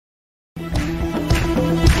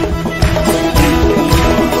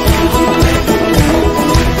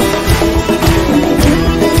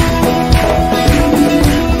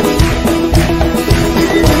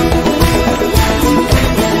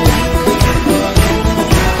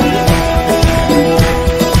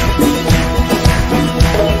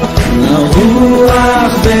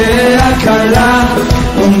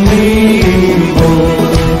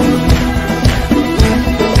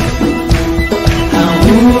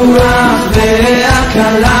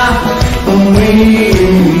regala un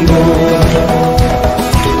bimbo.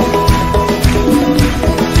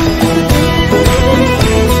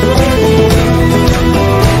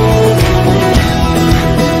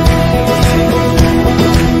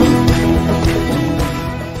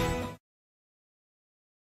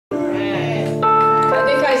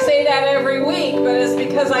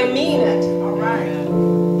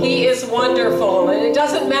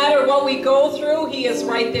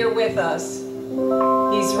 Right there with us.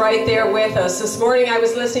 He's right there with us. This morning I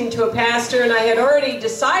was listening to a pastor and I had already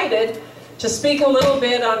decided to speak a little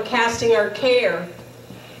bit on casting our care.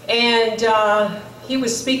 And he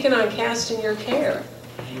was speaking on casting your care.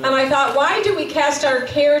 And I thought, why do we cast our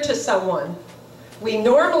care to someone? We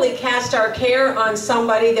normally cast our care on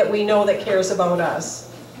somebody that we know that cares about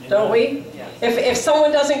us. Don't we? If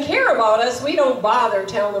someone doesn't care about us, we don't bother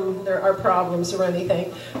telling them our problems or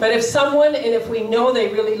anything. But if someone, and if we know they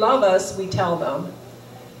really love us, we tell them.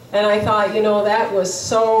 And I thought, you know, that was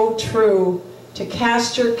so true, to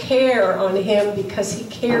cast your care on him because he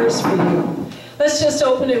cares for you. Let's just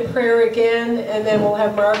open in prayer again, and then we'll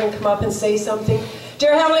have Marvin come up and say something.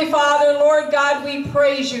 Dear Heavenly Father, Lord God, we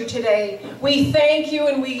praise you today. We thank you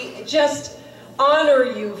and we just honor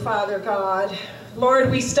you, Father God.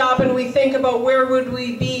 Lord, we stop and we think about where would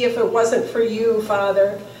we be if it wasn't for you,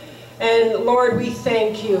 Father. And Lord, we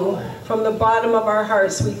thank you. From the bottom of our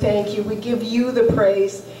hearts, we thank you. We give you the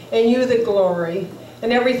praise and you the glory.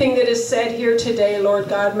 And everything that is said here today, Lord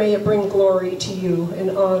God, may it bring glory to you and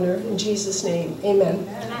honor. In Jesus' name, amen.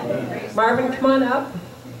 Amen. Marvin, come on up.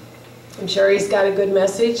 I'm sure he's got a good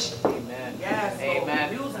message. Amen. Yes.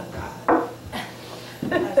 Amen.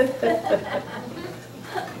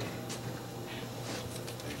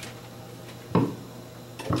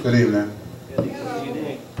 Good evening. Good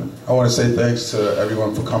evening. I want to say thanks to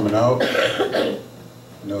everyone for coming out. You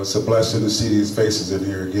know, it's a blessing to see these faces in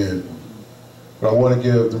here again. But I want to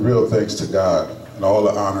give the real thanks to God and all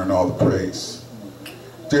the honor and all the praise.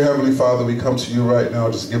 Dear Heavenly Father, we come to you right now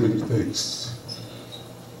just giving you thanks.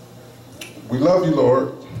 We love you,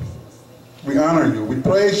 Lord. We honor you. We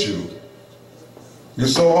praise you. You're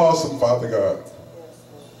so awesome, Father God.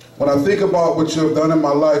 When I think about what you have done in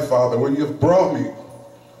my life, Father, where you've brought me,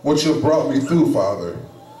 what you've brought me through, Father,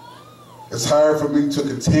 it's hard for me to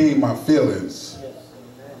contain my feelings.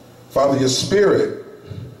 Father, your spirit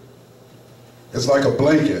is like a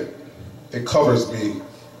blanket. It covers me,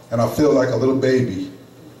 and I feel like a little baby.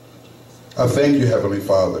 I thank you, Heavenly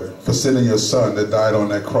Father, for sending your Son that died on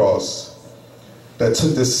that cross, that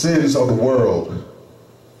took the sins of the world,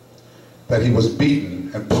 that he was beaten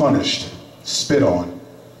and punished, spit on,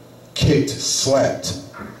 kicked, slapped.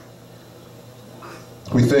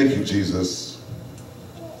 We thank you, Jesus.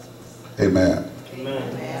 Amen.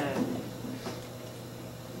 Amen.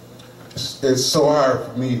 It's so hard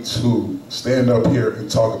for me to stand up here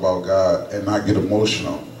and talk about God and not get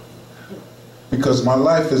emotional, because my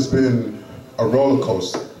life has been a roller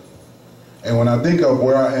coaster. And when I think of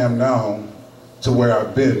where I am now to where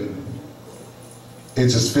I've been, it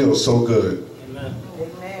just feels so good.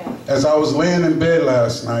 Amen. As I was laying in bed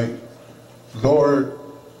last night, Lord,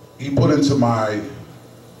 he put into my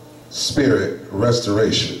spirit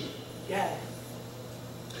restoration. Yeah.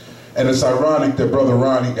 And it's ironic that Brother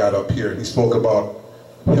Ronnie got up here and he spoke about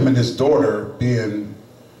him and his daughter being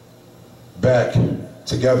back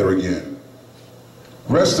together again.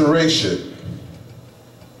 Restoration,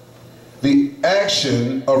 the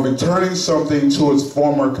action of returning something to its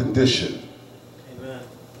former condition. Amen.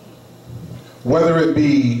 Whether it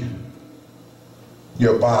be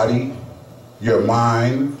your body, your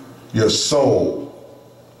mind, your soul,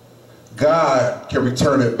 God can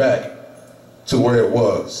return it back to where it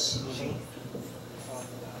was.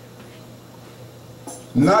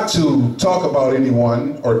 Not to talk about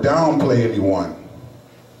anyone or downplay anyone,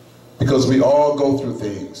 because we all go through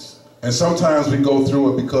things. And sometimes we go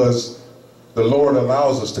through it because the Lord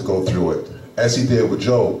allows us to go through it, as he did with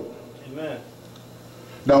Job. Amen.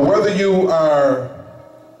 Now, whether you are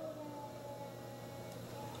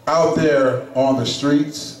out there on the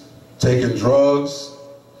streets taking drugs,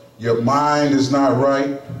 your mind is not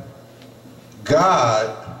right,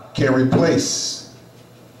 God can replace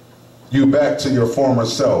you back to your former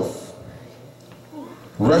self.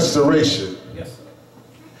 Restoration. Yes.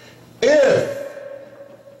 If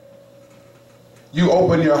you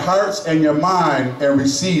open your hearts and your mind and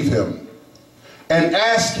receive him and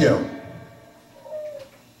ask him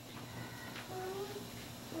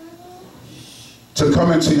to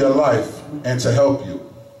come into your life and to help you.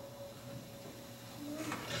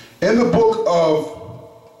 In the book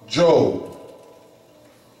of Job,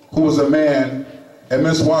 who was a man And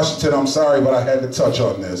Miss Washington, I'm sorry, but I had to touch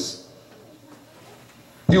on this.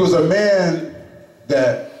 He was a man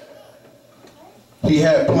that he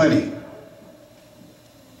had plenty.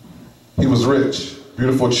 He was rich,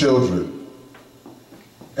 beautiful children.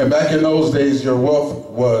 And back in those days, your wealth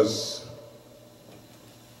was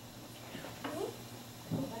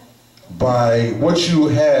by what you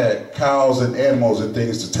had. Cows and animals and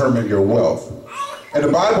things determined your wealth. And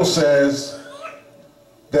the Bible says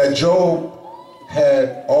that Job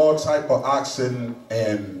had all type of oxen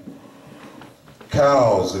and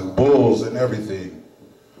cows and bulls and everything,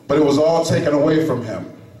 but it was all taken away from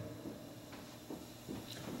him.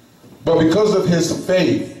 But because of his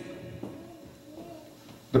faith,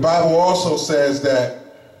 the Bible also says that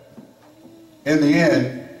in the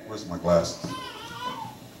end, where's my glasses?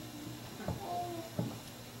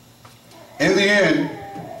 In the end,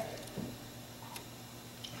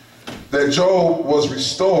 that Job was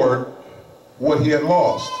restored what he had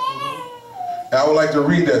lost. And I would like to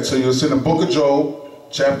read that to you. It's in the book of Job,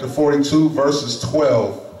 chapter 42, verses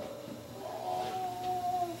 12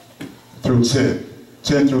 through 10.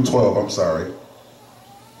 10 through 12, I'm sorry.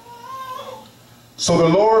 So the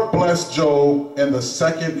Lord blessed Job in the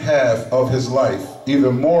second half of his life,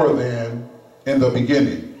 even more than in the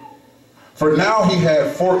beginning. For now he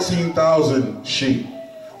had 14,000 sheep,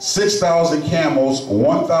 6,000 camels,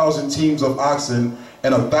 1,000 teams of oxen,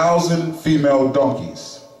 and 1,000 female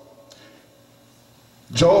donkeys.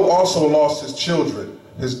 Job also lost his children,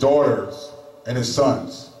 his daughters, and his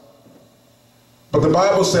sons. But the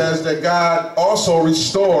Bible says that God also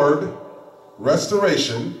restored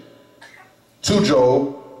restoration to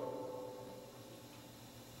Job,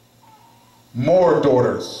 more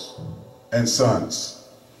daughters and sons.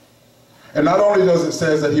 And not only does it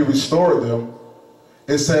say that he restored them,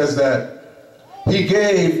 it says that he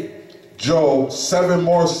gave Job 7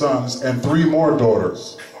 more sons and 3 more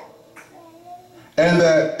daughters. And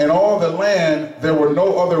that in all the land there were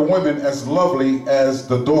no other women as lovely as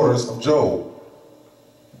the daughters of Job.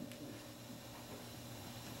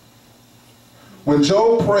 When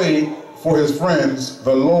Job prayed for his friends,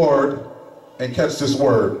 the Lord, and catch this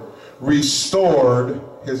word, restored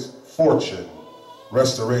his fortune,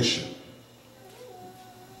 restoration.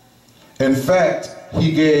 In fact,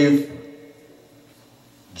 he gave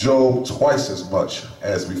Job twice as much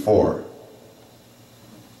as before.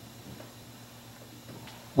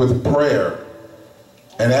 With prayer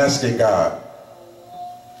and asking God,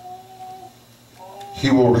 he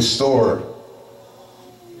will restore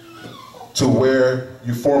to where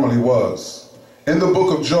you formerly was. In the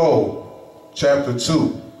book of Job, chapter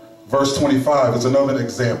 2, verse 25 is another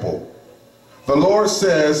example. The Lord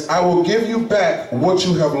says, I will give you back what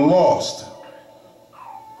you have lost,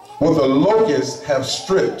 what the locusts have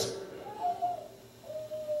stripped.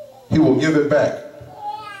 He will give it back.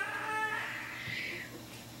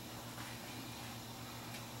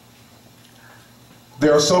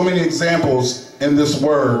 There are so many examples in this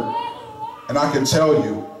word, and I can tell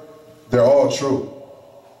you, they're all true.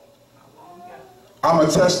 I'm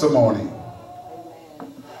a testimony.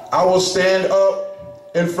 I will stand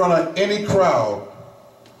up in front of any crowd,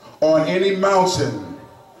 on any mountain,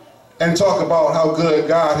 and talk about how good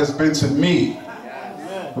God has been to me,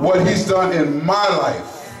 what he's done in my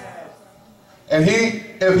life. And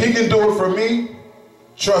if he can do it for me,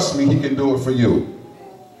 trust me, he can do it for you.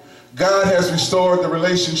 God has restored the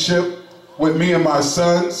relationship with me and my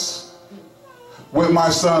sons, with my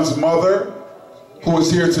son's mother, who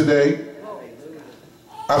is here today.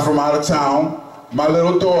 I'm from out of town. My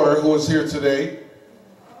little daughter, who is here today.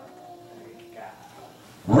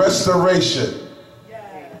 Restoration.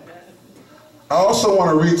 I also want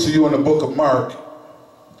to read to you in the book of Mark,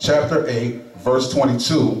 chapter 8, verse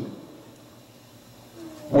 22,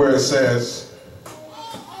 where it says,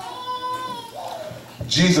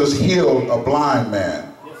 Jesus healed a blind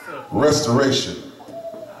man. Restoration.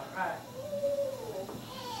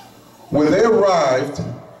 When they arrived,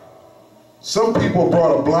 some people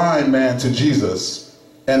brought a blind man to Jesus,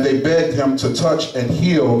 and they begged him to touch and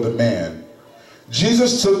heal the man.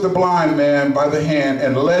 Jesus took the blind man by the hand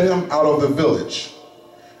and led him out of the village.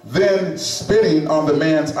 Then, spitting on the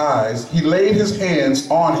man's eyes, he laid his hands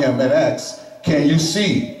on him and asked, "Can you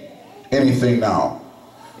see anything now?"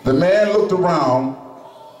 The man looked around.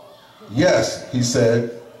 "Yes," he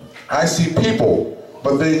said, "I see people,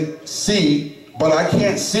 but I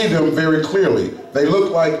can't see them very clearly. They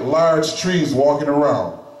look like large trees walking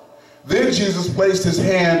around." Then Jesus placed his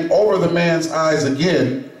hand over the man's eyes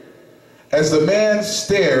again. As the man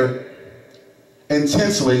stared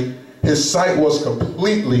intensely, his sight was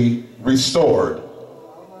completely restored,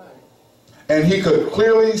 and he could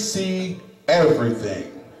clearly see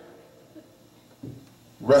everything.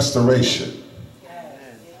 Restoration.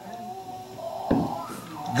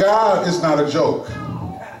 God is not a joke.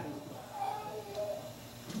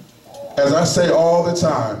 As I say all the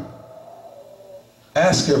time,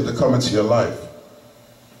 ask him to come into your life.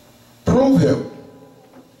 Prove him.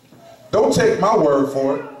 Don't take my word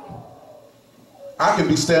for it. I could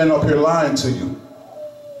be standing up here lying to you.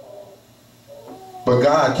 But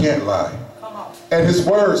God can't lie. And his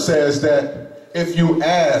word says that if you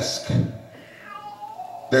ask,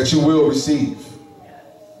 that you will receive.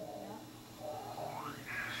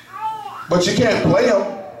 But you can't play him.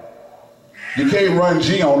 You can't run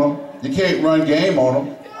G on him. You can't run game on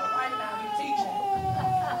him.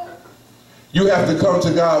 You have to come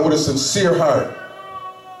to God with a sincere heart.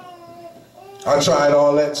 I tried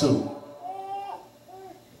all that too.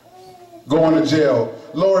 Going to jail.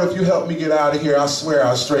 Lord, if you help me get out of here, I swear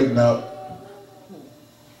I'll straighten up.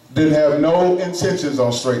 Didn't have no intentions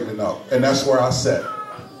on straightening up. And that's where I sat.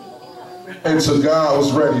 And so God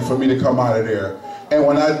was ready for me to come out of there. And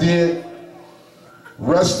when I did,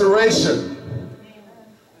 restoration.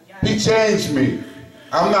 He changed me.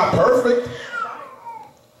 I'm not perfect,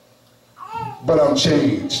 but I'm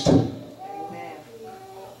changed.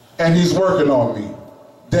 And he's working on me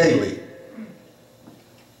daily.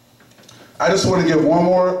 I just want to give one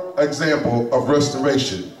more example of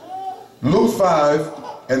restoration. Luke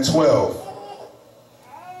 5:12.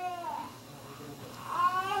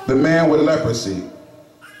 The man with leprosy.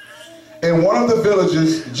 In one of the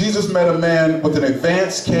villages, Jesus met a man with an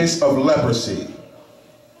advanced case of leprosy.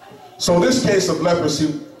 So this case of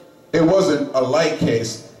leprosy, it wasn't a light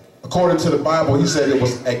case. According to the Bible, he said it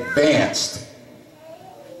was advanced.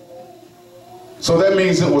 So that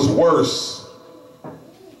means it was worse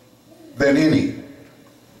than any.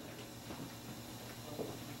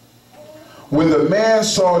 When the man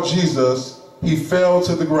saw Jesus, he fell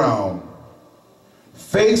to the ground,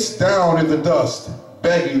 face down in the dust,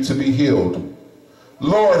 begging to be healed.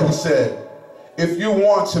 Lord, he said, if you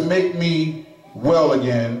want to make me well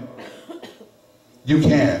again, you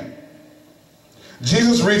can.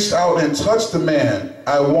 Jesus reached out and touched the man.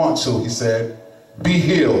 I want to, he said, be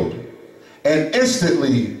healed. And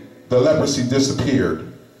instantly the leprosy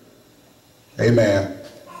disappeared. Amen.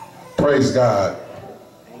 Praise God.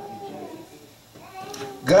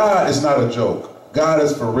 God is not a joke. God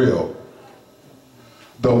is for real.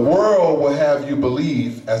 The world will have you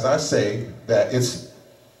believe, as I say, that it's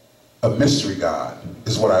a mystery God,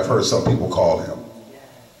 is what I've heard some people call him.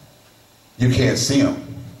 You can't see him.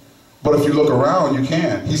 But if you look around, you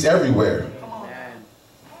can. He's everywhere.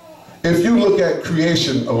 If you look at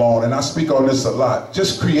creation alone, and I speak on this a lot,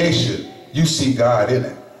 just creation, you see God in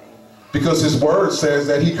it. Because his word says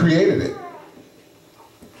that he created it.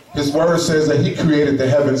 His word says that he created the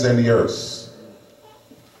heavens and the earth.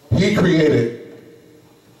 He created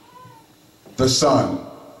the sun,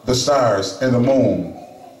 the stars, and the moon.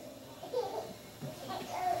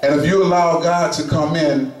 And if you allow God to come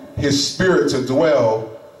in, his spirit to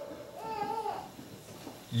dwell,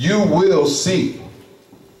 you will see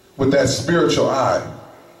with that spiritual eye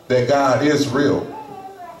that God is real.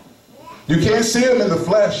 You can't see him in the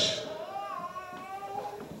flesh.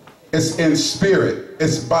 It's in spirit.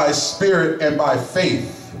 It's by spirit and by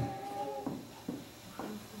faith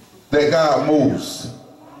that God moves.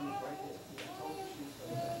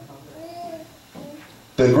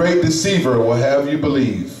 The great deceiver will have you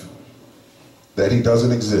believe that he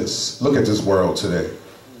doesn't exist. Look at this world today.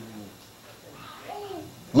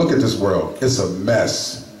 Look at this world. It's a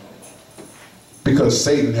mess. Because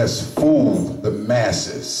Satan has fooled the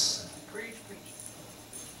masses.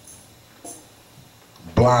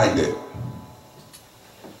 Blinded.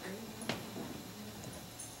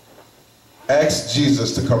 Ask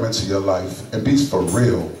Jesus to come into your life and be for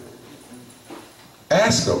real.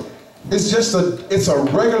 Ask him. It's a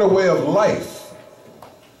regular way of life.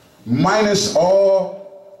 Minus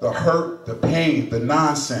all the hurt, the pain, the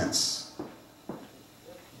nonsense.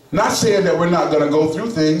 Not saying that we're not going to go through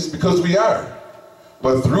things, because we are.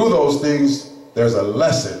 But through those things, there's a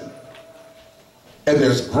lesson. And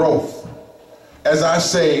there's growth. As I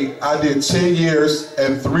say, I did 10 years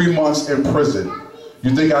and 3 months in prison.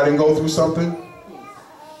 You think I didn't go through something?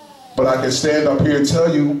 But I can stand up here and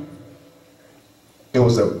tell you, it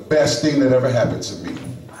was the best thing that ever happened to me.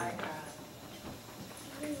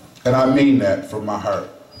 And I mean that from my heart.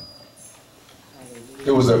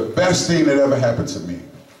 It was the best thing that ever happened to me.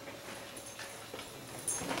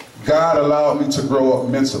 God allowed me to grow up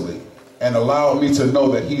mentally and allowed me to know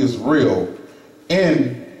that he is real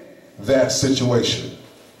in that situation.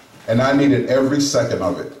 And I needed every second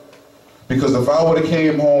of it. Because if I would have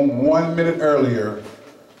came home 1 minute earlier,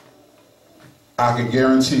 I can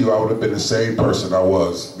guarantee you I would have been the same person I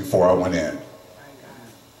was before I went in.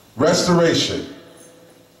 Restoration.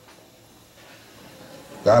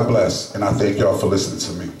 God bless, and I thank y'all for listening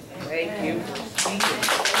to me. Thank you.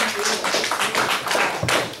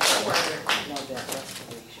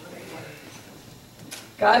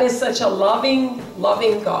 God is such a loving,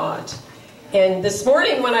 loving God. And this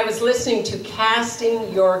morning when I was listening to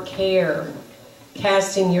casting your care,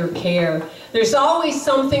 there's always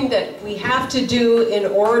something that we have to do in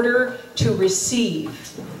order to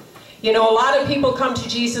receive. You know, a lot of people come to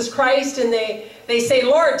Jesus Christ and they say,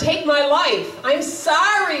 Lord, take my life. I'm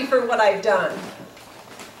sorry for what I've done.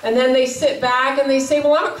 And then they sit back and they say,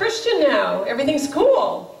 well, I'm a Christian now. Everything's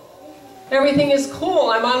cool. Everything is cool.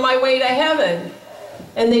 I'm on my way to heaven.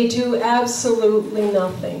 And they do absolutely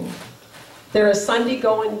nothing. There are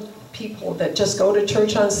Sunday-going people that just go to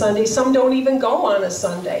church on Sunday. Some don't even go on a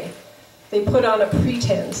Sunday. They put on a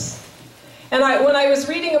pretense. And when I was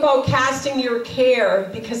reading about casting your care,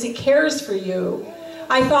 because He cares for you,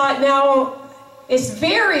 I thought, now, it's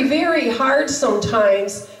very, very hard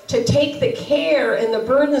sometimes to take the care and the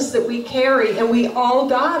burdens that we carry, and we all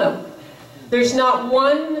got them. There's not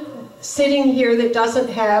one sitting here that doesn't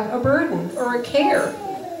have a burden or a care.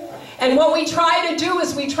 And what we try to do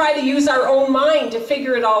is we try to use our own mind to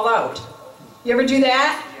figure it all out. You ever do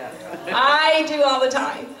that? I do all the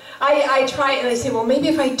time. I try and I say, well, maybe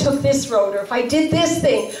if I took this road, or if I did this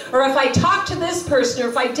thing, or if I talked to this person, or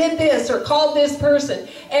if I did this, or called this person,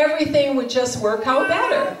 everything would just work out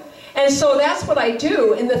better. And so that's what I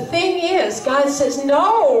do. And the thing is, God says,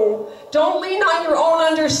 no, don't lean on your own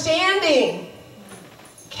understanding.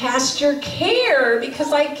 Cast your care,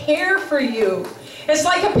 because I care for you. It's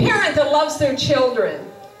like a parent that loves their children.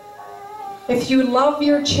 If you love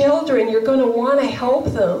your children, you're going to want to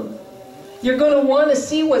help them. You're going to want to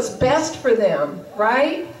see what's best for them,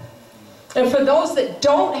 right? And for those that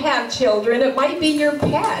don't have children, it might be your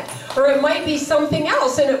pet, or it might be something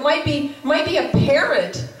else, and it might be a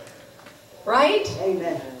parent, right?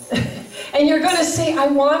 Amen. And you're going to say, I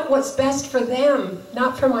want what's best for them,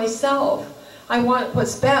 not for myself. I want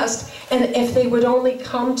what's best. And if they would only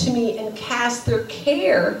come to me and cast their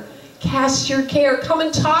care, cast your care. Come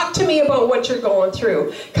and talk to me about what you're going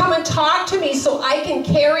through. Come and talk to me so I can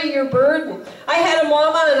carry your burden. I had a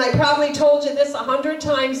mama, and I probably told you this 100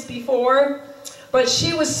 times before, but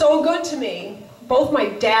she was so good to me. Both my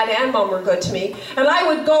dad and mom were good to me. And I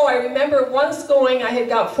would go, I remember once going, I had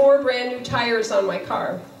got 4 brand new tires on my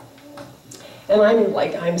car. And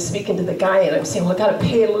I'm speaking to the guy, and I'm saying, well, I got to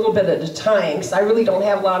pay a little bit at a time, because I really don't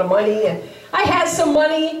have a lot of money. And I had some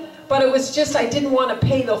money, but it was just, I didn't want to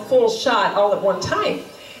pay the full shot all at one time.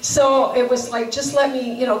 So it was like, just let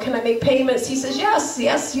me, can I make payments? He says,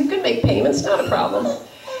 yes, you can make payments, not a problem.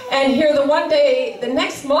 And here the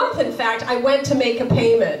next month, in fact, I went to make a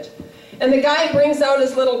payment. And the guy brings out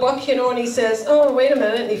his little book, and he says, oh, wait a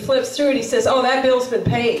minute. And he flips through it. He says, oh, that bill's been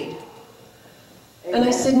paid. And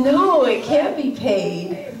I said, no, it can't be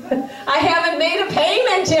paid. I haven't made a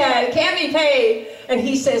payment yet. It can't be paid. And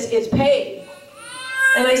he says, it's paid.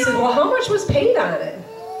 And I said, well, how much was paid on it?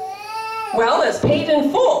 Well, it's paid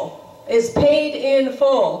in full. It's paid in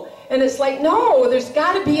full. And it's like, no, there's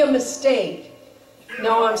got to be a mistake.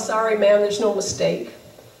 No, I'm sorry, ma'am, there's no mistake.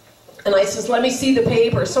 And I says, let me see the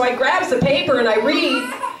paper. So I grabs the paper and I read,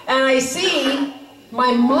 and I see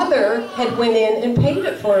my mother had went in and paid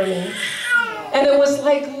it for me. And it was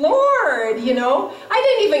like, Lord, I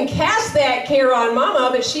didn't even cast that care on Mama,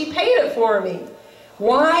 but she paid it for me.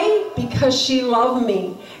 Why? Because she loved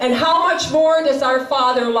me. And how much more does our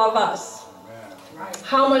Father love us?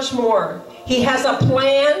 How much more? He has a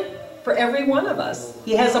plan for every one of us.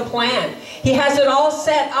 He has a plan. He has it all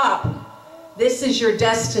set up. This is your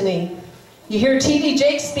destiny. You hear T.D.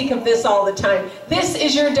 Jakes speak of this all the time. This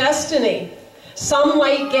is your destiny. Some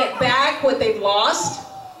might get back what they've lost.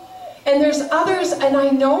 And there's others, and I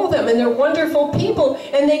know them, and they're wonderful people,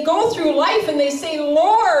 and they go through life and they say,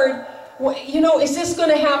 Lord, is this going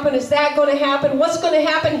to happen? Is that going to happen? What's going to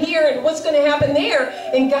happen here, and what's going to happen there?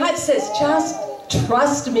 And God says, just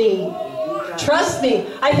trust me. Trust me.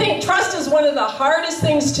 I think trust is one of the hardest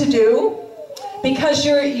things to do, because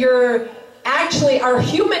you're actually, our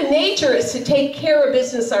human nature is to take care of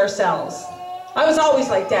business ourselves. I was always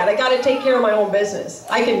like that. I got to take care of my own business.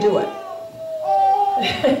 I can do it.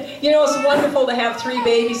 It's wonderful to have 3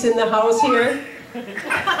 babies in the house here. Isn't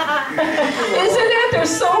it? They're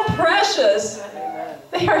so precious.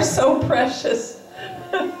 They are so precious.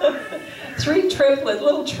 3 triplets,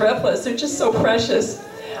 little triplets. They're just so precious.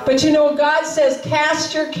 But you know, God says,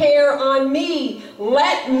 cast your care on me.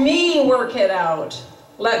 Let me work it out.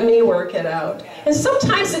 Let me work it out. And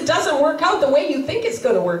sometimes it doesn't work out the way you think it's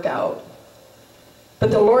going to work out.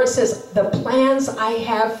 But the Lord says, the plans I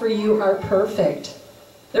have for you are perfect.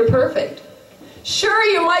 They're perfect. Sure,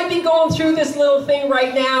 you might be going through this little thing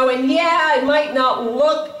right now, and yeah, it might not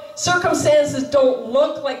look, circumstances don't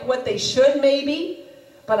look like what they should maybe,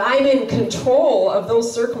 but I'm in control of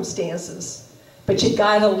those circumstances. But you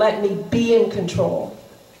gotta let me be in control.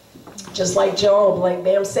 Just like Job, like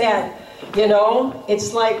Bam said, you know,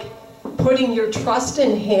 it's like putting your trust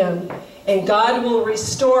in Him, and God will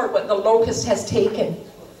restore what the locust has taken.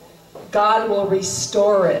 God will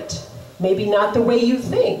restore it. Maybe not the way you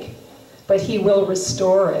think, but He will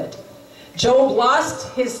restore it. Job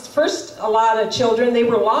lost his first a lot of children. They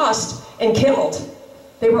were lost and killed.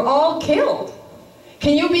 They were all killed.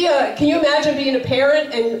 Can you imagine being a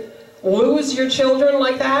parent and lose your children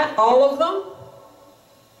like that? All of them?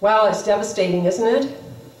 Wow, it's devastating, isn't it?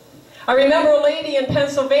 I remember a lady in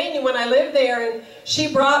Pennsylvania when I lived there, and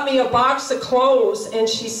she brought me a box of clothes, and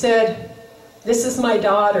she said, "This is my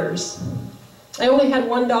daughter's." I only had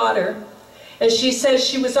one daughter. And she says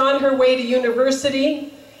she was on her way to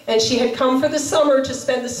university, and she had come for the summer to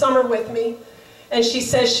spend the summer with me. And she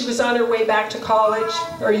says she was on her way back to college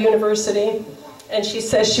or university, and she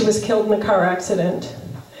says she was killed in a car accident.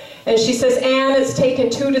 And she says, "Anne, it's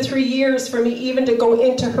taken 2 to 3 years for me even to go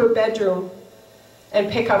into her bedroom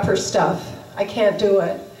and pick up her stuff. I can't do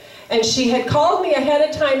it." And she had called me ahead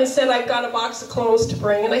of time and said, "I've got a box of clothes to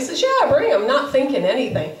bring." And I said, "Yeah, bring them," not thinking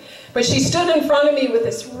anything. But she stood in front of me with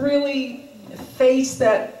this really face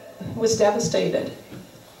that was devastated.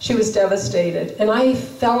 She was devastated, and I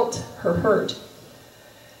felt her hurt.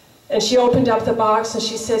 And she opened up the box and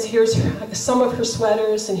she says, "Here's some of her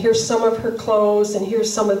sweaters, and here's some of her clothes, and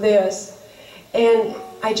here's some of this. And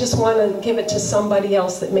I just want to give it to somebody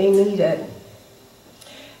else that may need it."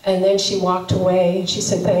 And then she walked away. She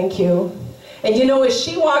said, "Thank you." And you know, as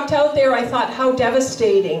she walked out there, I thought, how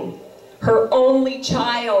devastating. Her only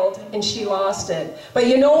child, and she lost it. But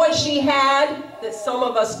you know what she had that some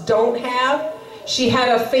of us don't have? She had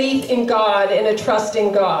a faith in God and a trust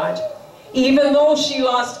in God. Even though she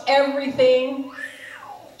lost everything,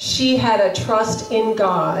 she had a trust in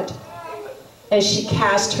God. And she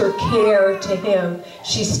cast her care to Him.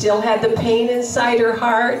 She still had the pain inside her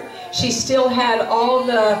heart. She still had all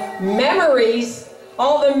the memories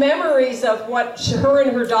of what her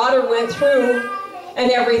and her daughter went through and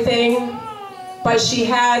everything, but she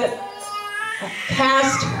had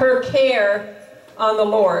cast her care on the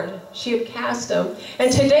Lord. She had cast Him. And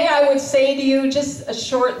today I would say to you, just a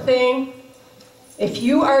short thing, if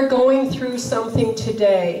you are going through something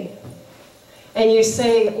today, and you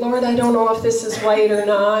say, "Lord, I don't know if this is right or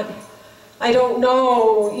not. I don't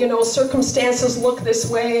know, you know, circumstances look this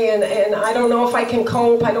way, and I don't know if I can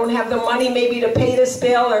cope. I don't have the money maybe to pay this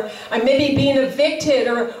bill, or I'm maybe being evicted,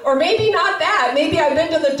 or maybe not that. Maybe I've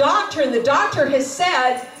been to the doctor, and the doctor has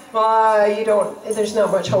said, there's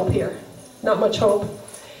not much hope here. Not much hope."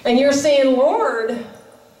 And you're saying, "Lord,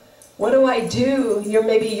 what do I do?"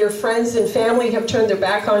 Maybe your friends and family have turned their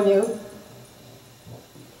back on you.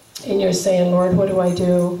 And you're saying, "Lord, what do I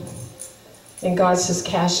do?" And God says,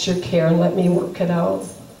 "Cast your care and let me work it out."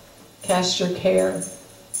 Cast your care.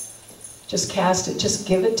 Just cast it. Just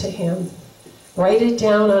give it to Him. Write it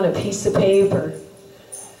down on a piece of paper.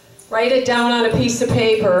 Write it down on a piece of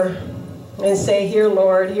paper and say, "Here,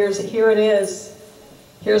 Lord, here it is.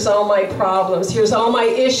 Here's all my problems. Here's all my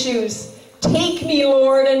issues. Take me,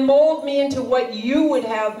 Lord, and mold me into what you would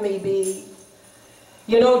have me be."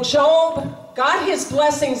 You know, Job got his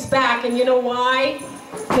blessings back, and you know why?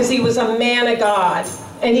 Because he was a man of God,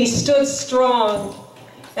 and he stood strong.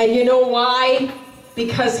 And you know why?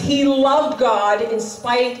 Because he loved God in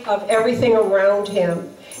spite of everything around him,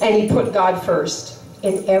 and he put God first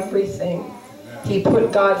in everything. He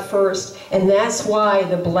put God first, and that's why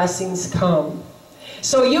the blessings come.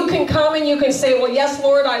 So you can come and you can say, "Well, yes,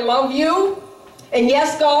 Lord, I love you, and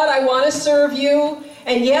yes, God, I want to serve you,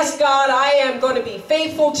 and yes, God, I am going to be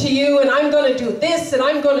faithful to you, and I'm going to do this, and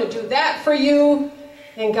I'm going to do that for you."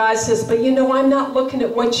 And God says, "But you know, I'm not looking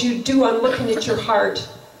at what you do. I'm looking at your heart.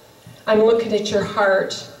 I'm looking at your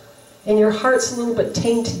heart. And your heart's a little bit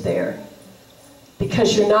tainted there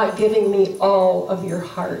because you're not giving me all of your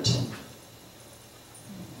heart.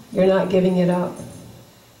 You're not giving it up.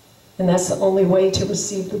 And that's the only way to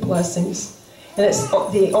receive the blessings. And it's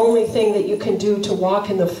the only thing that you can do to walk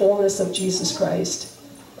in the fullness of Jesus Christ.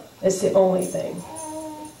 It's the only thing.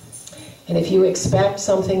 And if you expect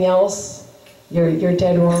something else, you're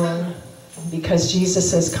dead wrong. Because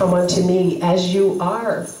Jesus says, come unto me as you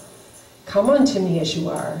are. Come unto me as you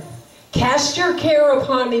are. Cast your care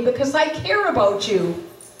upon me because I care about you.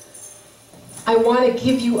 I want to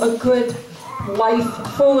give you a good life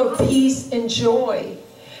full of peace and joy.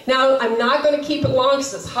 Now, I'm not going to keep it long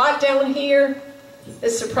because it's hot down here.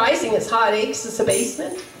 It's surprising it's hot, because it's a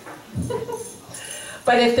basement.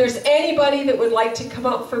 But if there's anybody that would like to come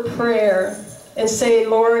up for prayer and say,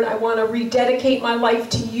 Lord, I want to rededicate my life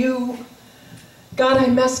to you. God, I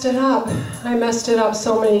messed it up. I messed it up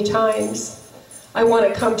so many times. I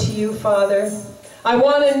want to come to you, Father. I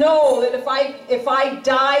want to know that if I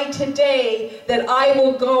die today, that I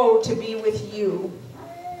will go to be with you.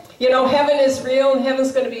 You know, heaven is real, and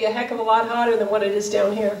heaven's going to be a heck of a lot hotter than what it is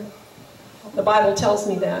down here. The Bible tells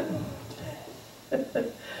me that.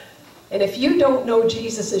 And if you don't know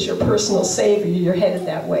Jesus as your personal Savior, you're headed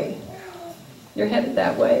that way. You're headed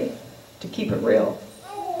that way, to keep it real.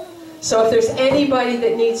 So if there's anybody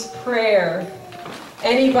that needs prayer,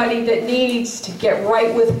 anybody that needs to get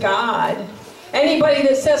right with God, anybody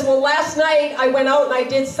that says, well, last night I went out and I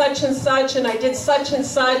did such and such, and I did such and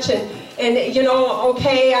such, and you know,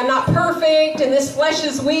 okay, I'm not perfect, and this flesh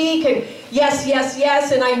is weak, and yes, yes,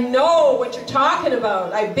 yes, and I know what you're talking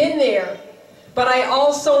about. I've been there. But I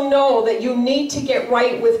also know that you need to get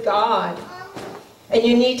right with God. And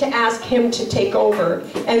you need to ask Him to take over.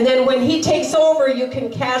 And then when He takes over, you can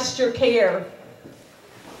cast your care.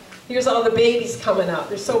 Here's all the babies coming up.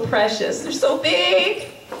 They're so precious. They're so big.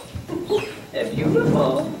 They're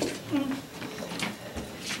beautiful.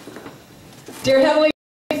 Dear Heavenly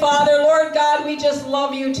Father, Lord God, we just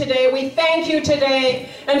love you today. We thank you today.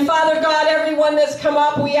 And Father God, everyone that's come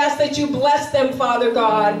up, we ask that you bless them, Father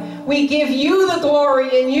God. We give you the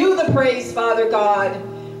glory and you the praise, Father God.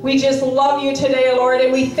 We just love you today, Lord,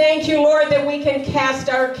 and we thank you, Lord, that we can cast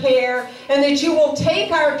our care and that you will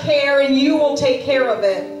take our care and you will take care of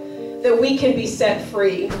it, that we can be set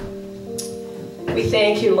free. We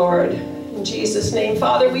thank you, Lord. In Jesus' name,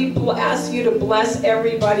 Father, we ask you to bless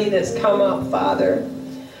everybody that's come up, Father.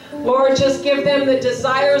 Lord, just give them the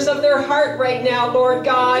desires of their heart right now, Lord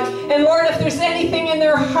God. And Lord, if there's anything in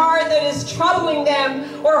their heart that is troubling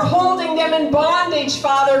them or holding them in bondage,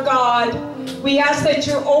 Father God, we ask that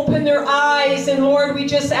you open their eyes. And Lord, we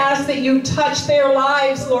just ask that you touch their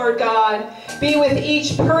lives, Lord God. Be with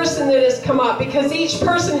each person that has come up, because each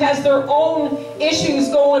person has their own issues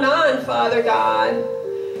going on, Father God.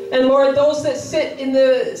 And Lord, those that sit in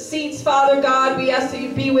the seats, Father God, we ask that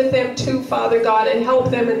you be with them too, Father God, and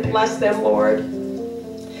help them and bless them, Lord.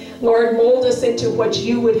 Lord, mold us into what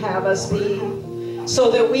you would have us be,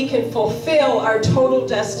 so that we can fulfill our total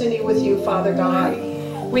destiny with you, Father God.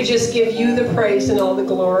 We just give you the praise and all the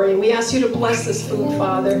glory. And we ask you to bless this food,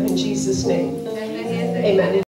 Father, in Jesus' name. Amen.